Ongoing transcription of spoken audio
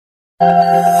Hello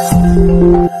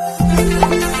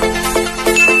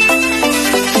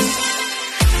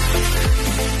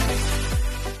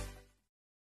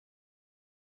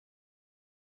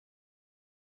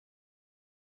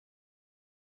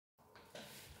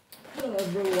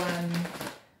everyone,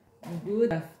 good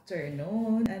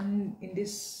afternoon, and in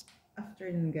this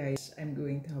afternoon guys, I'm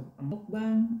going to have a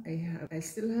mukbang. I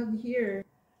still have here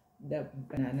the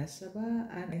banana sabá,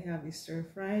 and I have a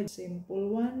stir-fried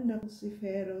simple one, the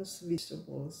cruciferous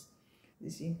vegetables.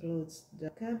 This includes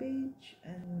the cabbage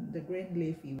and the green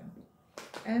leafy one.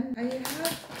 And I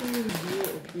have to review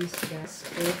of this gas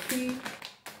coffee.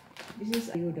 This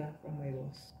is ayuda from my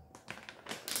boss.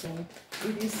 So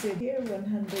it is here 100%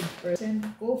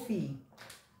 coffee.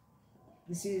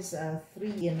 This is a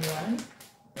 3-in-1.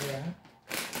 Yeah,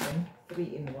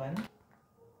 3-in-1.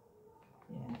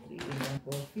 Yeah, 3-in-1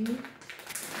 coffee.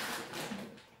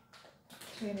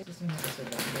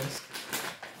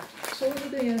 So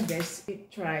ito yan guys.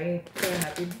 Try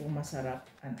natin kung masarap.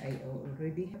 And I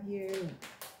already have here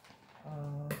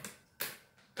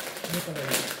ano pala?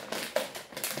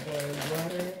 Boiled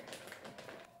water.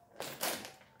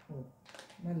 Oh,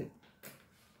 mali.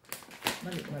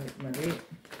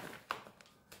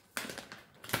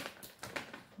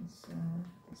 Isa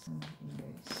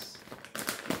guys.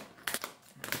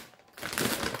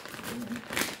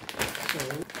 So,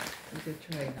 ito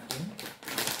try natin.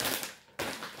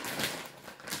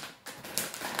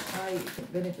 Ay,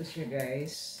 ganito siya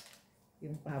guys.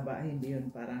 Yung pahaba, hindi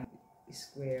yun parang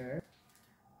square.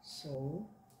 So,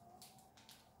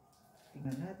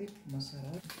 tingnan natin kung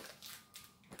masarap.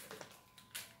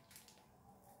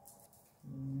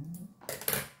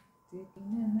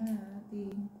 Titingnan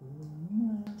natin kung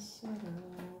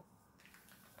masarap.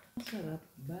 Masarap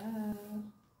ba?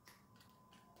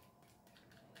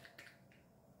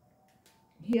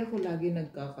 Hindi ako lagi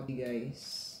nagkakape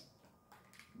guys.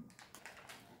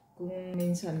 Kung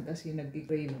minsan kasi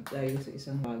nag-crave tayo sa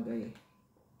isang bagay.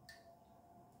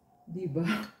 Diba?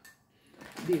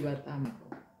 Diba tama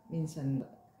ko? Minsan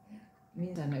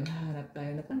naghahanap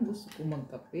tayo na parang gusto ko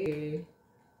magkape.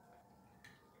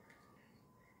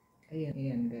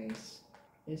 Ayan guys.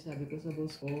 Kaya sabi ko sa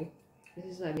boss ko, kasi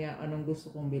sabi niya anong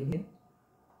gusto kong bilhin.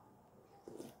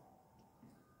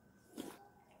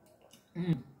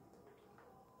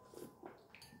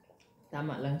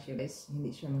 Tama lang siya guys.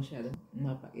 Hindi siya masyadong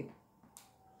mapait.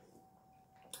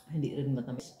 Hindi rin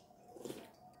matamis.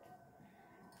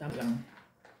 Tama lang.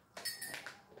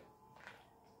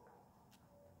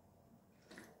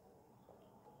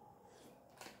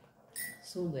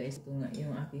 So guys, ito nga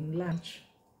yung aking lunch.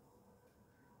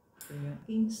 Ito yung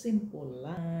aking simple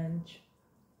lunch.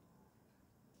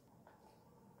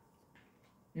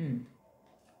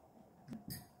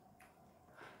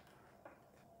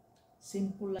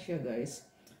 Simple lang siya guys.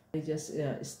 I just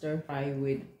stir fry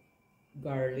with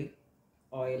garlic,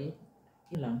 oil.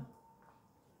 Yun lang.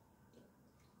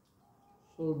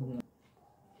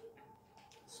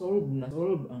 Solve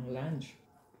ang lunch.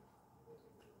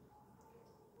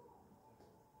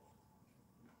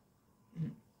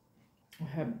 I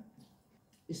have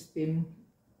steamed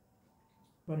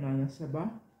banana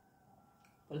sabá.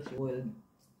 Palsi oil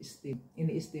steam.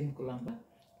 Ini-steam ko lang ba?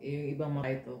 Yung ibang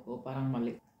mga ito ko parang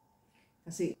mali.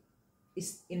 Kasi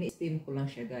ini-steam ko lang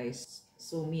siya guys.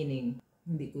 So meaning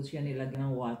hindi ko siya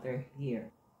nilagyan ng water here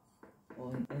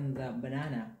on the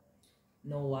banana.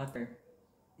 No water.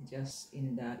 Just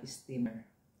in the steamer.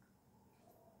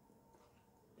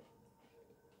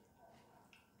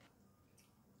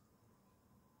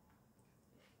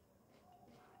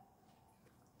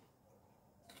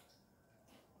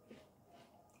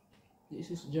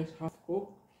 This is just half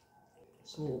cooked,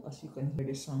 so as you can hear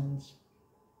the sounds.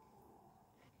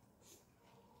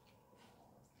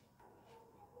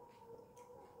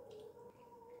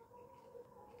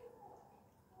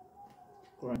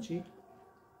 Crunchy.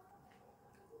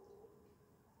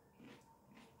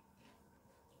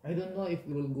 I don't know if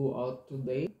we will go out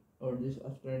today or this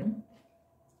afternoon.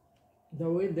 The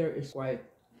weather is quite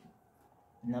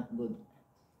not good.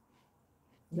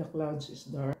 The clouds is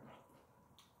dark.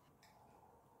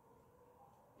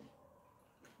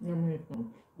 1 minute.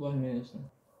 1 minute.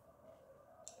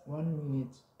 1 minute.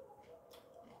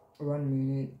 1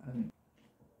 minute and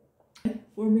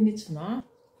 4 minutes na.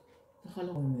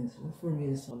 Nakala ko 1 minute. 4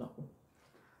 minutes wala ko.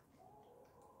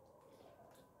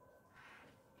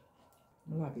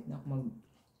 Malapit na ako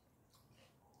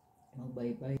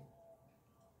mag-bye-bye.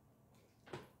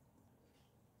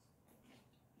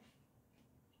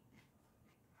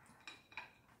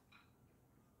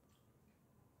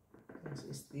 Tapos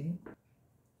steam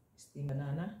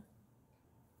banana.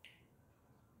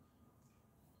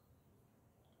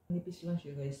 Nipis lang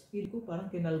siya guys. Feel ko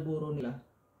parang kinalburo nila.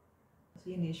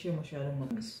 Kasi hindi siya masyadong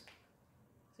matamis.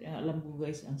 Kasi alam ko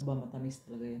guys, ang Sabá matamis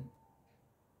talaga yan.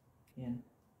 Yan.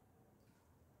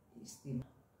 I-steam.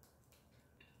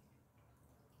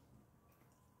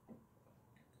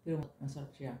 Pero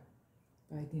masarap siya.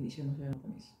 Kahit hindi siya masyadong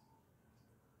matamis.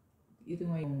 Ito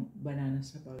nga yung banana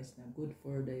Sabá guys na good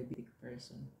for diabetic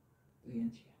person. Ito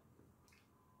yan siya.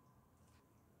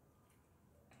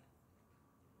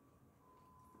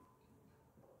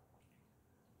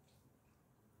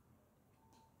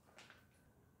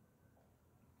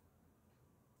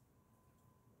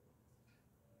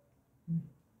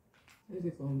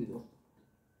 Ito ko dito.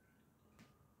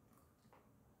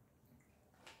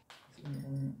 Kasi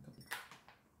yung kapit.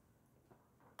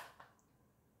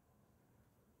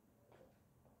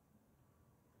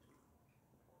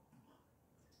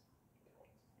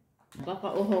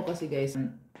 Nakakauhaw kasi guys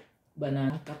ang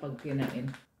banana kapag kinain.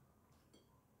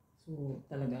 So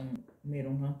talagang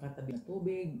merong kang katabi na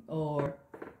tubig or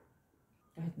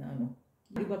kahit na ano.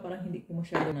 Di ba parang hindi ko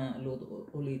masyado na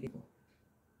luto ulitin ko.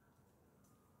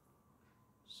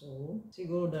 So,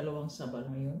 siguro 2 Sabá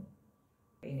lang yun.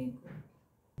 Kainin ko.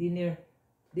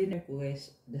 Dinner ko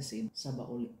guys, the same. Sabá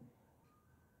ulit.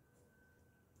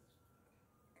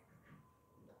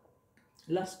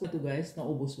 Last ko to guys,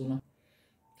 naubos ko na.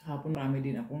 Kahapon marami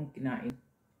din akong kinain.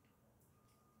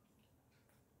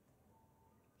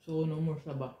 So, no more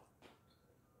Sabá.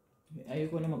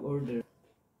 Ayoko na mag-order.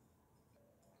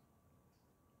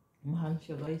 Mahal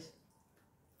siya guys.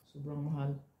 Sobrang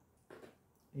mahal.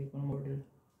 Ayoko na mag-order.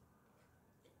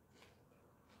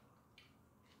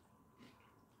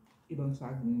 Ibang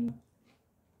saging nila.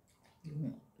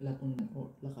 Yung laton o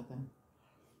lakatan.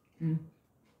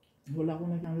 Wala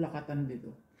ko na siyang lakatan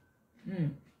dito.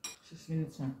 6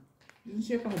 minutes na. Yun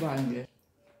siya pakabahan guys.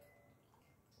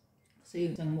 Kasi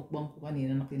yung isang mukbang ko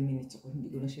kanina na 10 minutes ako. Hindi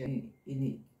ko na siya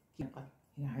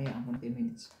hinahayaan ko 10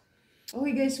 minutes.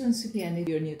 Okay guys, once again, if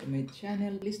you're new to my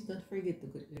channel, please don't forget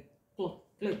to click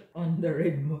on the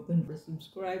red button for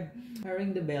subscribe and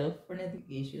ring the bell for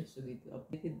notifications to get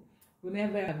updated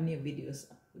whenever I have new videos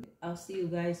uploaded. I'll see you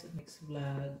guys in the next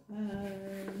vlog.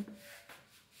 Bye!